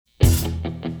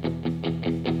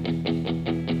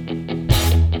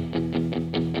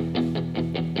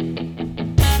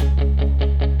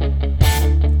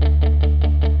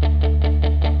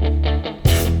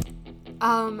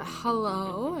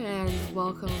Hello and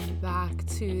welcome back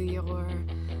to your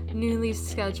newly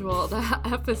scheduled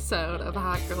episode of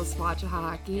Hot Girls Watch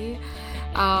Hockey.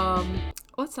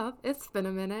 What's up? It's been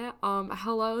a minute.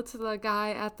 Hello to the guy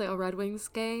at the Red Wings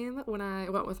game when I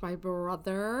went with my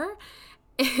brother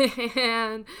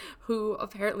and who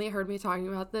apparently heard me talking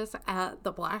about this at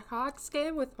the Blackhawks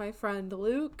game with my friend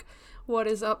Luke. What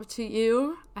is up to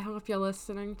you? I hope you're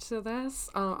listening to this.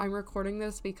 I'm recording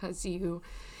this because you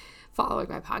following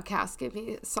my podcast gave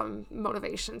me some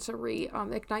motivation to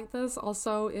reignite this.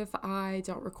 Also, if I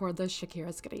don't record this,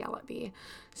 Shakira's gonna yell at me.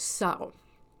 So,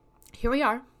 here we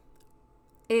are.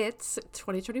 It's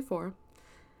 2024.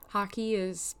 Hockey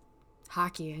is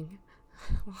hockeying,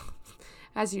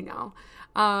 as you know.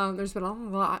 There's been a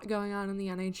lot going on in the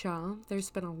NHL. There's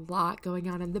been a lot going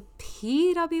on in the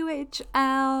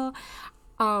PWHL.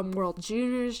 World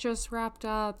Juniors just wrapped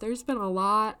up. There's been a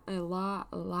lot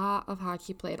of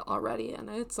hockey played already,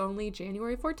 and it's only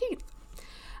January 14th.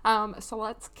 So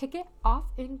let's kick it off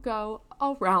and go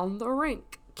around the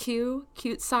rink.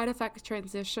 Cute side effect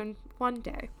transition one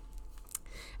day.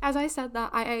 As I said, the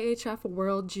IIHF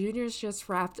World Juniors just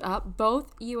wrapped up.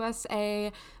 Both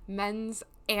USA men's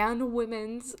and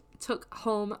women's took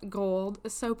home gold.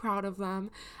 So proud of them.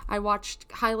 I watched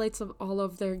highlights of all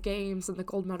of their games and the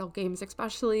gold medal games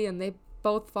especially, and they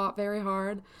both fought very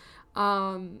hard.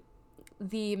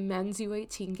 The men's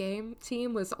U18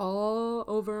 team was all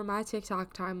over my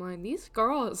TikTok timeline. These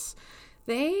girls,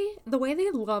 the way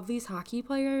they love these hockey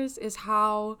players is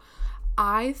how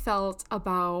I felt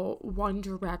about One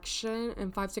Direction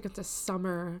and 5 Seconds of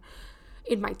Summer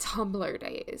in my Tumblr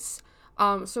days.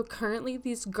 So currently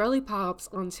these girly pops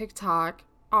on TikTok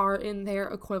are in their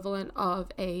equivalent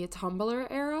of a Tumblr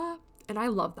era, and I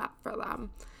love that for them.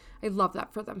 I love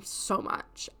that for them so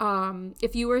much.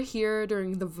 If you were here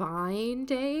during the Vine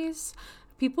days,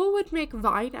 people would make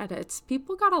Vine edits.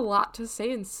 People got a lot to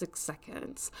say in 6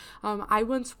 seconds. I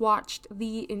once watched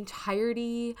the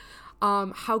entirety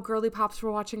how girly pops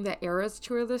were watching the Eras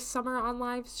tour this summer on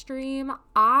live stream.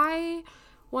 I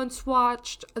once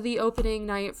watched the opening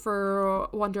night for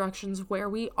One Direction's Where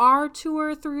We Are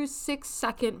tour through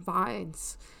 6-second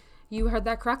vines. You heard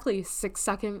that correctly,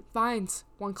 6-second vines,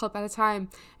 one clip at a time.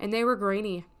 And they were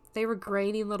grainy. They were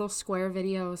grainy little square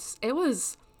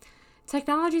videos.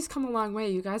 Technology's come a long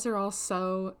way. You guys are all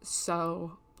so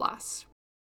blessed.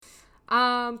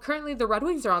 Currently the Red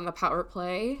Wings are on the power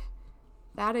play.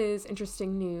 That is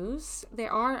interesting news. They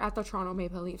are at the Toronto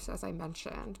Maple Leafs, as I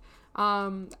mentioned.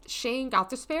 Shane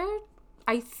Gothisbehere,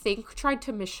 I think, tried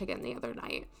to Michigan the other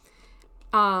night.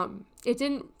 It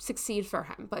didn't succeed for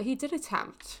him, but he did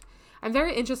attempt. I'm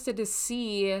very interested to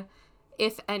see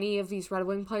if any of these Red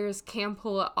Wing players can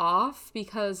pull it off,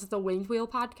 because the Winged Wheel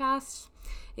podcast,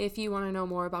 if you want to know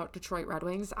more about Detroit Red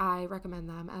Wings, I recommend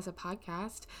them as a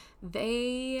podcast.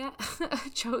 They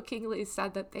jokingly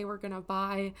said that they were going to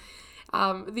buy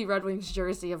the Red Wings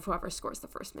jersey of whoever scores the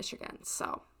first Michigan.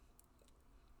 So,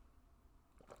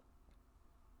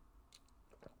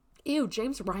 ew,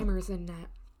 James Reimer's in net.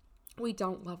 We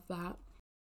don't love that.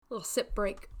 Little sip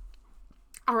break.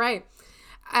 All right.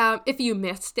 If you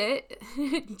missed it,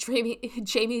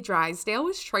 Jamie Drysdale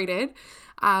was traded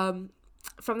from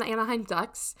the Anaheim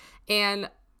Ducks, and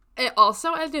it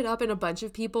also ended up in a bunch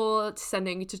of people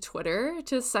sending to Twitter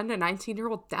to send a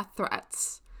 19-year-old death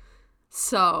threats.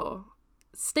 So,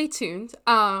 stay tuned.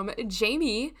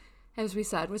 Jamie, as we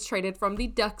said, was traded from the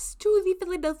Ducks to the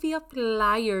Philadelphia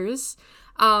Flyers,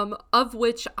 of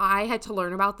which I had to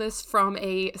learn about this from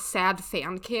a sad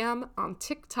fan cam on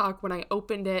TikTok when I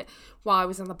opened it while I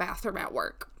was in the bathroom at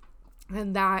work.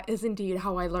 And that is indeed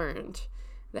how I learned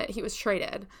that he was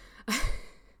traded.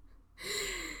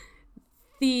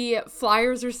 The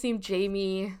Flyers received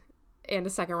Jamie and a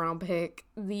second-round pick.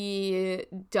 The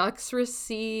Ducks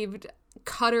received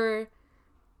Cutter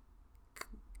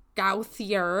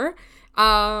Gauthier,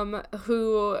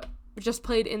 who just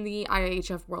played in the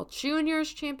IIHF World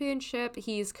Juniors Championship.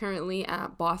 He's currently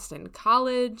at Boston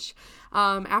College.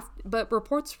 But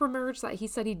reports emerged that he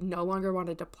said he no longer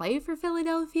wanted to play for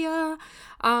Philadelphia.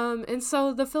 And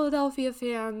so the Philadelphia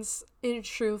fans, in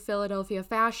true Philadelphia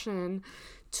fashion,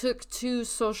 took to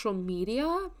social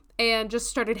media and just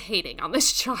started hating on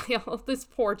this child, this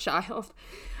poor child.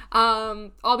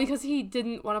 All because he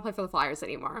didn't want to play for the Flyers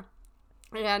anymore.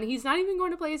 And he's not even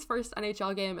going to play his first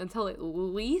NHL game until at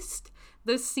least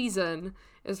this season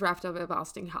is wrapped up at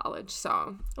Boston College.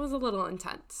 So it was a little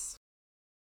intense.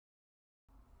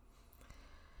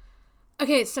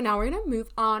 Okay, so now we're going to move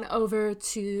on over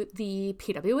to the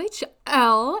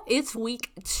PWHL. It's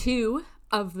week 2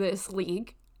 of this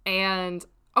league, and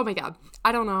Oh my God.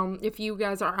 I don't know if you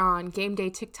guys are on Game Day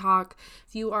TikTok,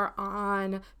 if you are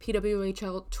on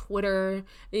PWHL Twitter,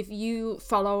 if you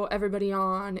follow everybody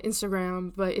on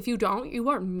Instagram, but if you don't, you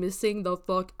are missing the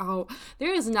fuck out.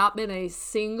 There has not been a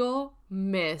single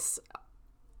miss.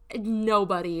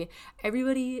 Nobody.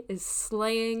 Everybody is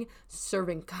slaying,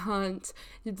 serving cunt,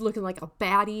 looking like a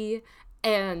baddie,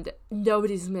 and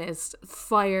nobody's missed.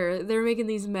 Fire. They're making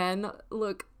these men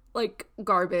look like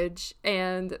garbage,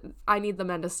 and I need the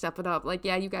men to step it up. Like,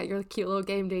 yeah, you got your cute little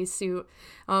game day suit,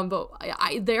 but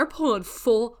they're pulling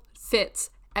full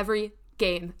fits every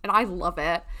game, and I love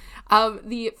it.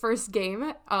 The first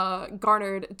game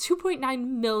garnered 2.9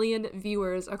 million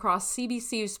viewers across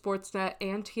CBC, Sportsnet,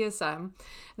 and TSN.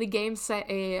 The game set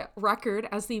a record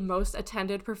as the most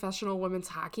attended professional women's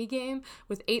hockey game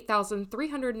with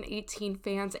 8,318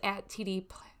 fans at TD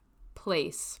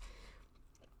Place.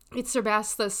 It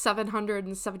surpassed the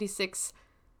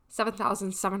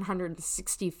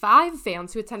 7,765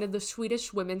 fans who attended the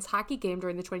Swedish women's hockey game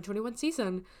during the 2021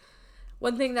 season.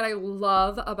 One thing that I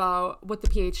love about what the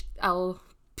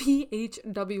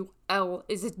PHWL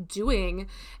is doing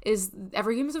is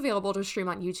every game is available to stream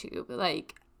on YouTube.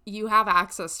 Like, you have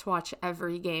access to watch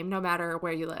every game no matter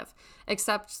where you live,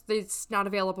 except it's not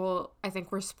available, I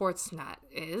think, where Sportsnet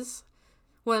is,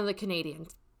 one of the Canadian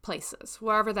places.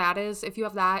 Wherever that is, if you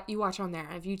have that, you watch on there.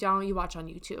 If you don't, you watch on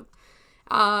YouTube.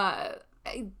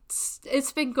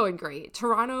 It's been going great.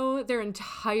 Toronto, their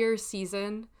entire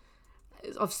season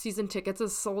of season tickets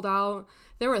is sold out.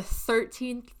 There were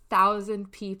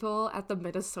 13,000 people at the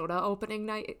Minnesota opening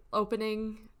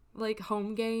like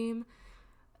home game.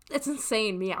 It's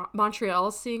insane. Montreal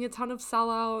is seeing a ton of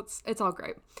sellouts. It's all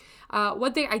great.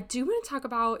 One thing I do want to talk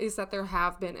about is that there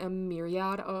have been a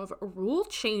myriad of rule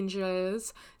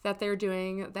changes that they're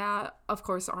doing that, of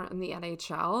course, aren't in the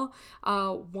NHL.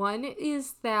 One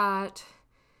is that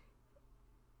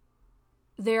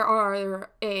there are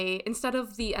instead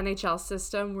of the NHL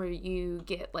system where you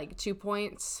get like 2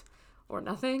 points or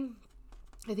nothing,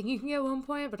 I think you can get 1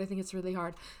 point, but I think it's really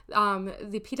hard.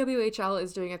 The PWHL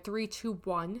is doing a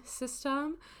 3-2-1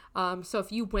 system. So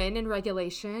if you win in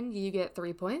regulation, you get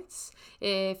 3 points.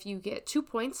 If you get 2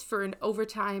 points for an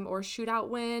overtime or shootout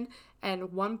win,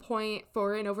 and 1 point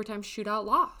for an overtime shootout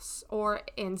loss,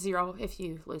 and 0 if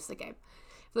you lose the game.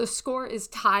 The score is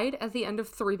tied at the end of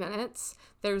 3 minutes.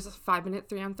 There's a 5-minute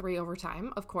 3-on-3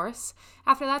 overtime, of course.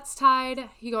 After that's tied,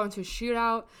 you go into a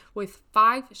shootout with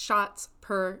 5 shots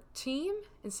per team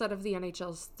instead of the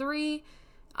NHL's 3,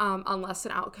 unless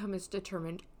an outcome is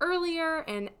determined earlier,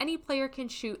 and any player can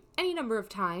shoot any number of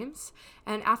times.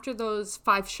 And after those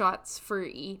 5 shots for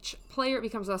each player, it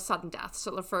becomes a sudden death.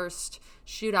 So the first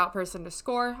shootout person to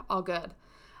score, all good.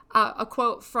 A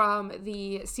quote from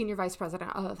the senior vice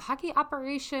president of hockey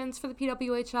operations for the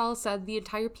PWHL said, "The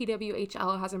entire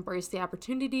PWHL has embraced the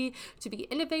opportunity to be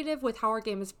innovative with how our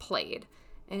game is played."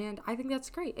 And I think that's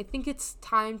great. I think it's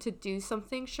time to do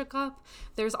something shook up.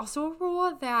 There's also a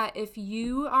rule that if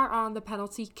you are on the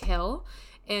penalty kill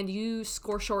and you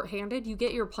score shorthanded, you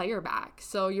get your player back.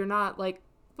 So you're not like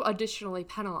additionally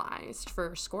penalized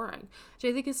for scoring, which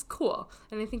I think is cool.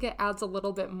 And I think it adds a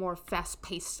little bit more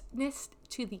fast-pacedness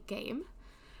to the game.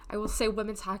 I will say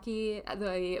women's hockey,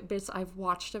 the bits I've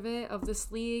watched of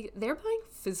this league, they're playing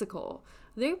physical.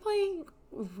 They're playing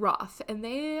rough, and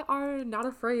they are not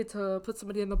afraid to put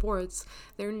somebody on the boards.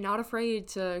 They're not afraid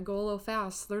to go a little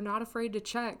fast. They're not afraid to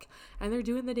check, and they're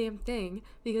doing the damn thing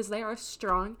because they are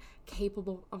strong,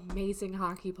 capable, amazing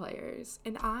hockey players,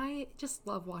 and I just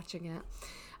love watching it.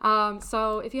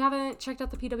 So if you haven't checked out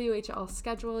the PWHL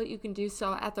schedule, you can do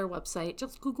so at their website.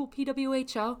 Just Google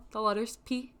PWHL, the letters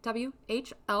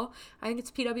PWHL. I think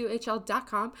it's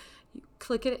PWHL.com. You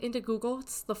click it into Google.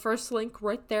 It's the first link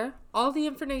right there. All the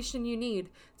information you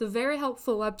need. It's a very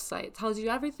helpful website. It tells you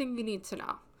everything you need to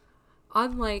know.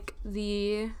 Unlike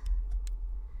the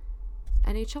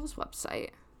NHL's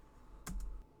website.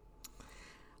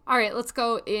 All right, let's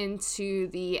go into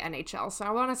the NHL. So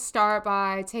I want to start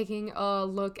by taking a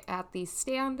look at the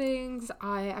standings.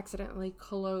 I accidentally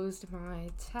closed my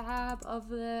tab of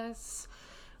this.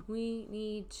 We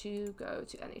need to go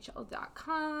to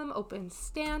NHL.com, open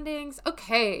standings.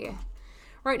 Okay,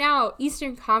 right now,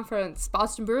 Eastern Conference,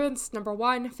 Boston Bruins, number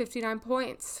 1, 59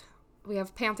 points. We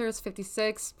have Panthers,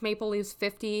 56, Maple Leafs,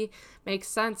 50. Makes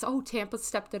sense. Oh, Tampa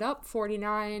stepped it up,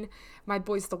 49. My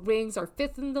boys, the Wings, are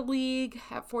 5th in the league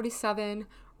at 47,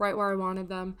 right where I wanted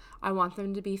them. I want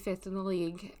them to be 5th in the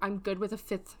league. I'm good with a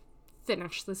 5th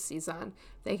finish this season.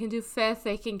 They can do 5th.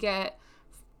 They can get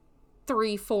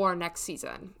 3-4 next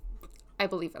season. I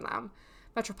believe in them.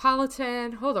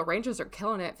 Metropolitan, oh, the Rangers are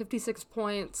killing it. 56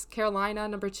 points. Carolina,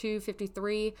 number 2,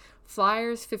 53.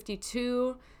 Flyers,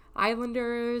 52.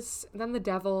 Islanders, then the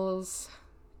Devils.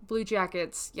 Blue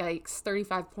Jackets, yikes,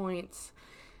 35 points.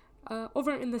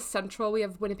 Over in the Central, we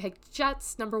have Winnipeg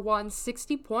Jets, number 1,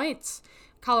 60 points.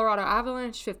 Colorado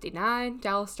Avalanche, 59.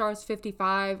 Dallas Stars,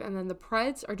 55. And then the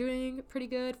Preds are doing pretty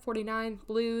good, 49.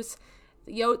 Blues.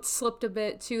 The Yotes slipped a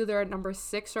bit, too. They're at number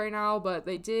 6 right now, but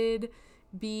they did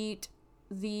beat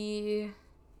the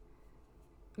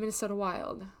Minnesota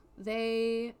Wild.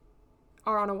 They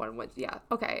are on a 1-win. Yeah,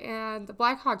 okay. And the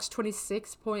Blackhawks,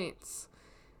 26 points.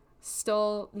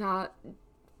 Still not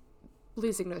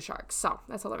losing to the Sharks. So,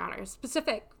 that's all that matters.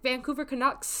 Pacific, Vancouver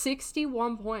Canucks,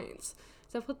 61 points.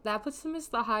 So that puts them as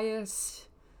the highest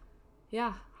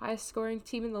scoring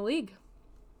team in the league.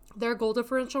 Their goal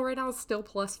differential right now is still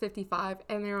plus 55,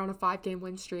 and they're on a 5-game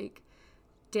win streak.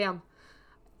 Damn.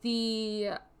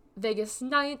 The Vegas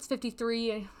Knights,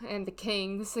 53, and the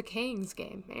Kings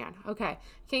game, man. Okay.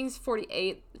 Kings,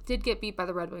 48. Did get beat by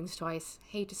the Red Wings twice.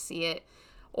 Hate to see it.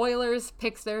 Oilers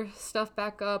picks their stuff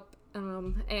back up,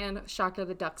 and shocker,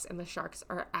 the Ducks and the Sharks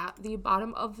are at the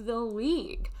bottom of the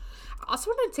league. I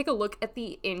also want to take a look at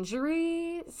the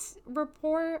injuries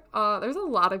report. There's a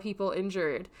lot of people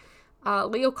injured.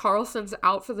 Leo Carlson's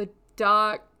out for the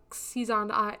Ducks. He's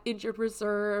on injured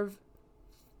reserve.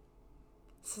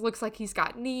 So looks like he's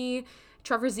got knee.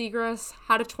 Trevor Zegras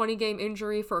had a 20-game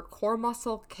injury for a core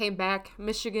muscle. Came back.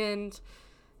 Michigan,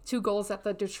 2 goals at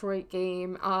the Detroit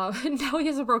game. Now he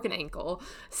has a broken ankle.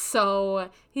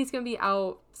 So he's going to be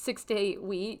out 6 to 8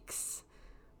 weeks.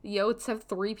 The Yotes have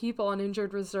 3 people on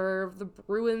injured reserve. The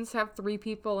Bruins have 3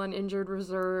 people on injured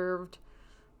reserve.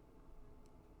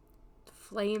 The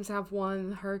Flames have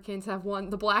 1. The Hurricanes have 1.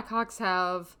 The Blackhawks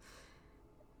have...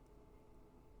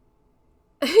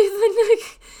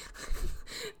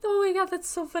 Oh my god, that's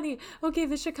so funny. Okay,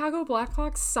 the Chicago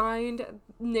Blackhawks signed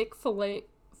Nick Foligno.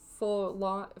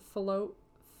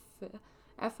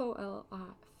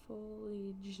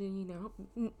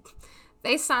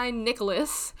 They signed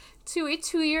Nicholas to a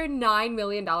 2-year, $9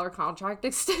 million contract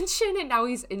extension, and now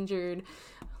he's injured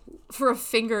for a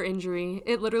finger injury.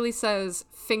 It literally says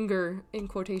finger in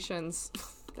quotations.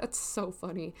 That's so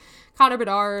funny. Connor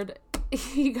Bedard,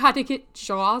 he got to get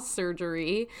jaw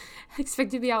surgery.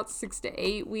 Expected to be out 6 to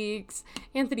 8 weeks.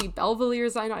 Anthony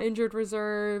Belvalier's on injured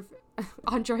reserve.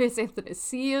 Andreas Anthony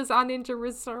is on injured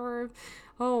reserve.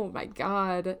 Oh my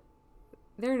god.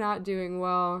 They're not doing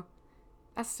well.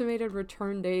 Estimated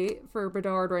return date for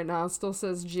Bedard right now still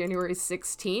says January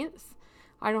 16th.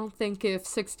 I don't think if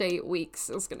 6 to 8 weeks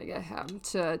is going to get him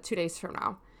to 2 days from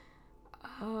now.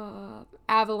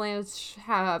 Avalanche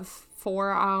have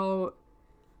 4 out.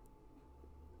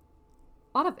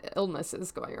 A lot of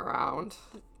illnesses going around.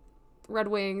 Red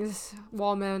Wings,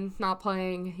 Wallman not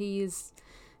playing. He's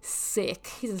sick.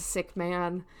 He's a sick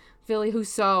man. Ville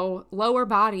Husso, lower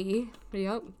body.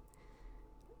 Yep.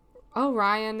 Oh,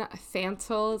 Ryan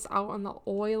Fantil is out on the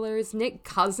Oilers. Nick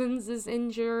Cousins is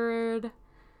injured.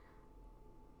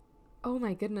 Oh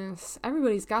my goodness.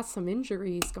 Everybody's got some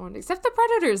injuries going. Except the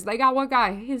Predators. They got one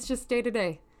guy. He's just day to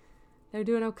day. They're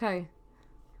doing okay.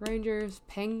 Rangers,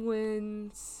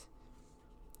 Penguins.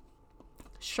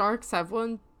 Sharks have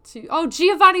 1, 2. Oh,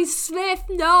 Giovanni Smith.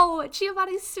 No.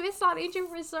 Giovanni Smith's on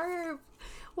injured reserve.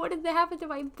 What did that happen to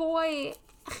my boy?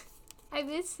 I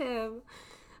miss him.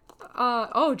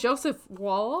 Joseph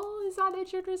Wall is on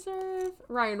injured reserve.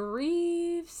 Ryan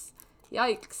Reeves.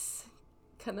 Yikes.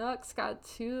 Canucks got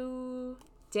 2.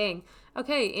 Dang.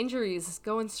 Okay, injuries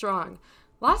going strong.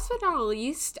 Last but not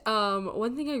least,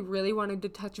 one thing I really wanted to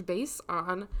touch base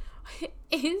on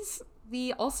is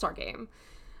the All-Star game.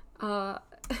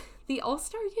 The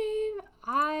All-Star game,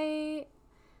 I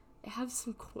have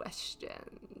some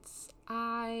questions.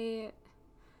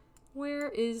 Where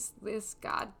is this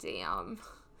goddamn...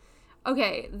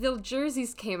 Okay, the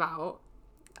jerseys came out.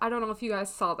 I don't know if you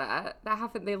guys saw that. That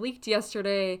happened. They leaked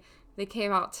yesterday. They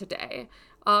came out today.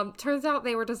 Turns out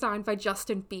they were designed by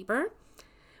Justin Bieber,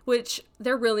 which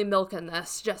they're really milking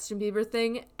this Justin Bieber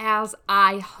thing, as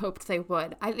I hoped they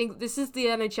would. I think this is the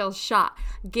NHL's shot.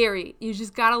 Gary, you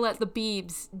just gotta let the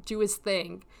Biebs do his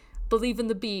thing. Believe in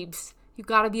the Biebs. You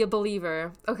gotta be a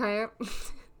believer, okay?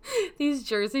 These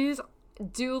jerseys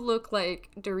do look like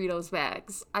Doritos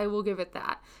bags. I will give it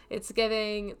that. It's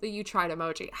giving the you tried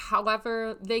emoji.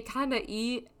 However, they kind of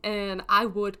eat, and I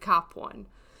would cop one.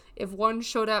 If one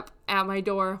showed up at my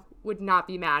door, would not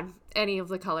be mad. Any of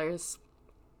the colors,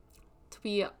 to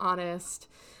be honest.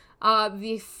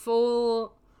 The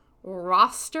full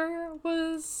roster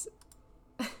was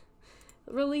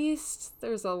released.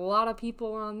 There's a lot of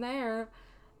people on there.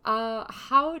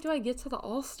 How do I get to the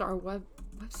All-Star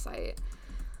website?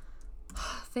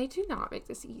 They do not make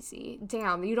this easy.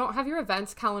 Damn, you don't have your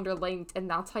events calendar linked, and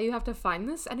that's how you have to find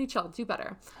this? NHL, do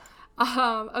better.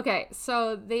 Okay,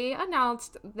 so they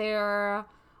announced their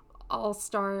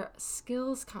All-Star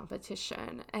Skills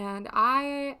competition, and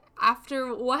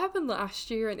after what happened last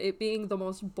year and it being the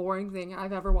most boring thing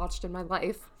I've ever watched in my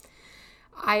life,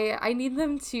 I need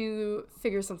them to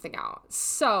figure something out.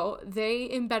 So they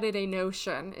embedded a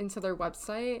Notion into their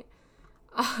website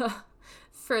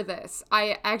for this.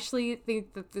 I actually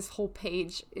think that this whole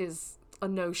page is a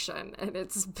Notion and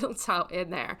it's built out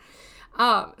in there.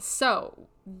 So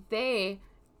they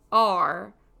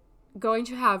are going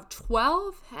to have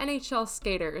 12 NHL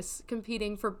skaters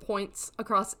competing for points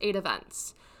across 8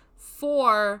 events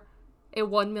for a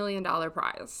 $1 million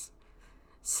prize.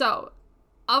 So,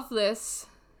 of this,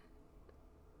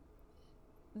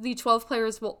 the 12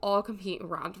 players will all compete in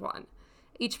round 1.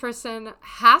 Each person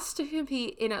has to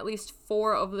compete in at least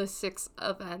 4 of the 6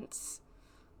 events.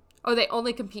 Or they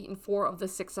only compete in 4 of the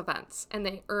 6 events, and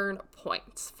they earn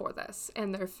points for this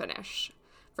and their finish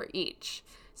for each.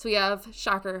 So we have,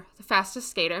 shocker, the fastest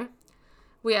skater.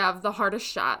 We have the hardest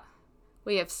shot.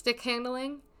 We have stick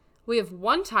handling. We have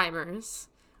one-timers.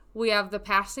 We have the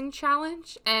passing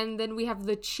challenge. And then we have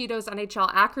the Cheetos NHL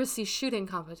accuracy shooting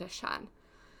competition.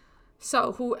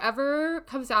 So whoever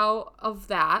comes out of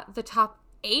that, the top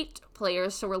 8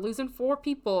 players, so we're losing 4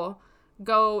 people,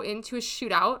 go into a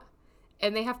shootout.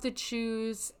 And they have to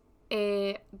choose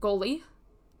a goalie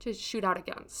to shoot out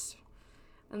against.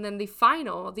 And then the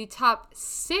final, the top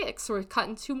 6, we're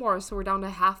cutting 2 more, so we're down to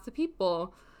half the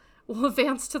people, will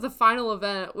advance to the final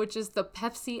event, which is the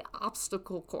Pepsi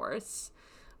obstacle course,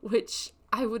 which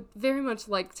I would very much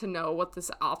like to know what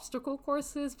this obstacle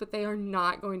course is, but they are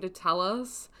not going to tell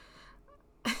us.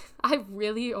 I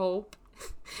really hope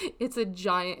it's a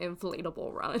giant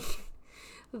inflatable run.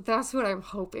 That's what I'm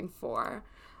hoping for.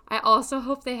 I also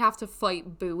hope they have to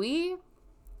fight Bowie.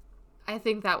 I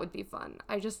think that would be fun.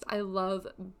 I love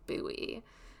Bowie.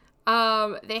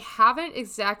 They haven't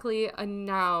exactly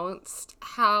announced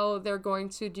how they're going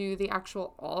to do the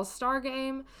actual All-Star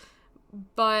game,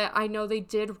 but I know they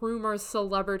did rumor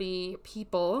celebrity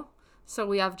people. So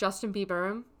we have Justin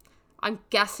Bieber. I'm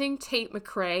guessing Tate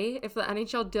McRae. If the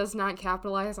NHL does not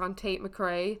capitalize on Tate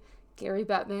McRae, Gary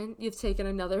Bettman, you've taken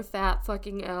another fat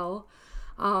fucking L.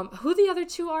 Who the other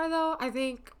 2 are, though, I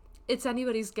think it's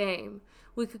anybody's game.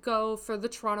 We could go for the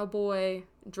Toronto boy,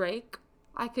 Drake.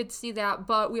 I could see that,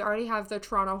 but we already have the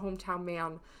Toronto hometown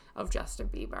man of Justin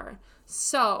Bieber.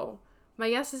 So, my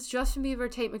guess is Justin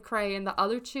Bieber, Tate McRae, and the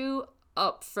other 2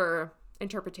 up for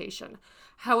interpretation.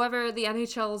 However, the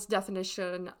NHL's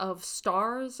definition of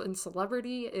stars and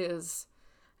celebrity is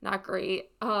not great.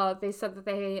 They said that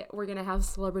they were going to have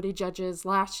celebrity judges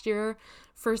last year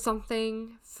for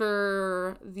something,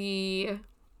 for the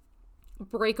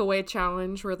breakaway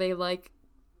challenge where they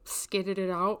skidded it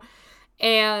out,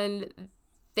 and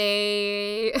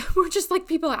they were just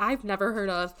people I've never heard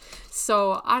of.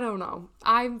 So I don't know.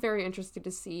 I'm very interested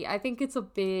to see. I think it's a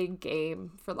big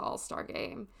game for the All-Star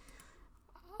game.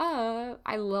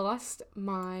 I lost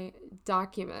my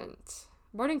document.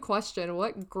 Morning question,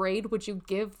 what grade would you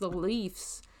give the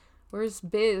Leafs? Where's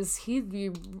Biz? He'd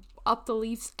be up the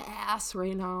Leafs' ass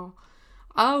right now.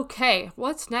 Okay,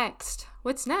 what's next?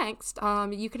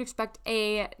 You can expect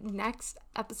a next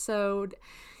episode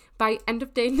by end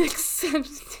of day next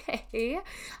Sunday.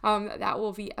 That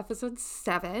will be episode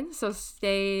 7. So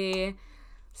stay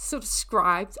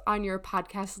subscribed on your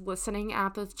podcast listening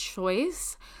app of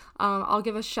choice. I'll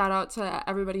give a shout out to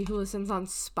everybody who listens on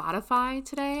Spotify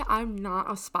today. I'm not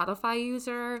a Spotify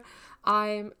user.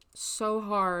 I'm so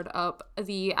hard up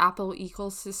the Apple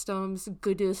ecosystem's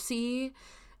goodnessy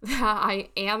that I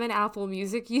am an Apple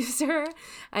Music user.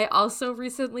 I also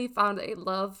recently found a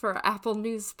love for Apple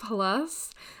News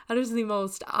Plus. That is the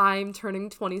most I'm turning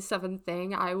 27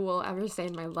 thing I will ever say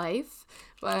in my life.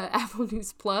 But Apple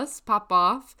News Plus, pop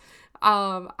off.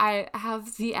 I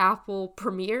have the Apple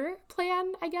Premiere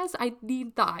plan, I guess. I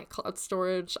need the iCloud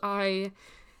storage.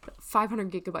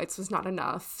 500 gigabytes was not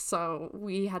enough, so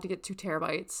we had to get 2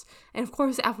 terabytes. And of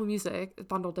course, Apple Music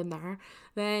bundled in there.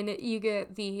 Then you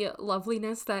get the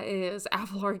loveliness that is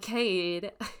Apple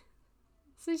Arcade.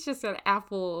 So it's just an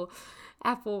Apple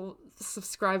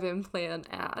subscribe-in plan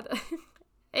ad.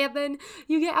 And then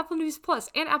you get Apple News Plus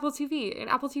and Apple TV. And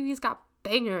Apple TV's got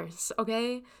bangers,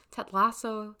 okay? Ted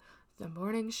Lasso, The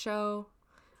Morning Show,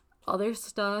 other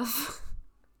stuff.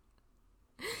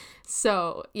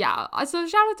 So, yeah. So,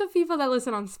 shout out to people that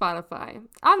listen on Spotify.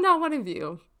 I'm not one of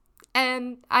you.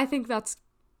 And I think that's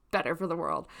better for the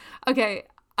world. Okay,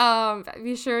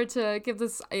 Be sure to give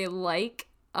this a like.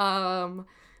 I'm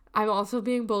also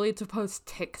being bullied to post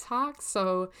TikTok,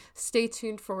 so stay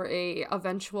tuned for a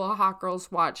eventual Hot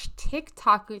Girls Watch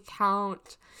TikTok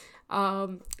account.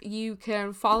 You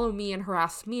can follow me and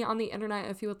harass me on the internet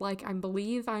if you would like. I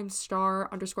believe I'm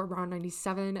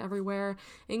star_brown97 everywhere,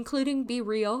 including Be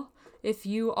Real. If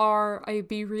you are a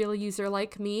Be Real user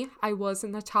like me, I was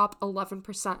in the top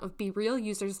 11% of Be Real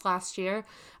users last year.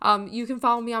 You can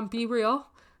follow me on Be Real.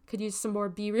 Could use some more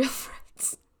Be Real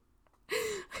friends.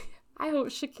 I hope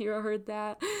Shakira heard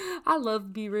that. I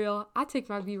love Be Real. I take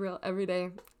my Be Real every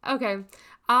day. Okay,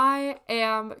 I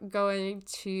am going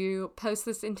to post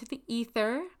this into the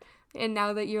ether. And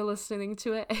now that you're listening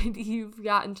to it and you've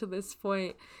gotten to this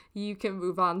point, you can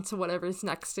move on to whatever's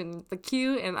next in the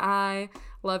queue. And I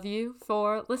love you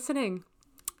for listening.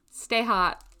 Stay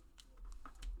hot.